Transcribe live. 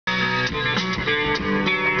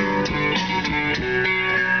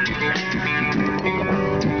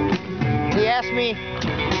He asked me,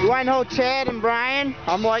 do I know Chad and Brian?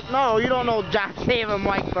 I'm like, no, you don't know John Save and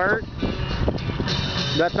Mike Burt.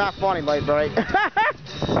 That's not funny, Lightbright.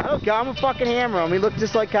 I don't care, I'm a fucking hammer him. He looks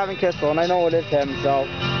just like Kevin Kissel, and I know it is him, so.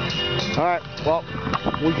 Alright, well,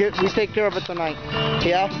 we take care of it tonight.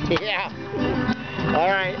 Yeah? Yeah.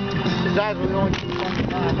 Alright. Besides, we're going to fucking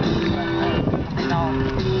time.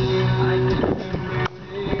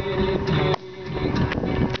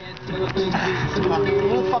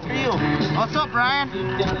 Who the fuck are you? What's up, Brian?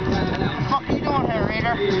 What the fuck are you doing here,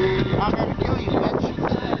 Raider? I'm here to kill you, bitch.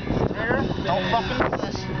 Raider, don't fucking do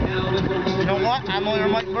this. You know what? I'm only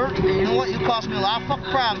Mike Burt. You know what? You caused me a lot of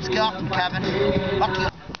fucking problems. Get off me, Kevin. Fuck you.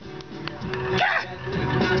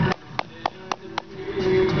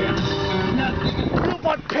 You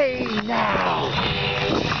want pain now.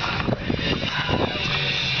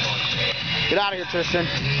 Get out of here, Tristan.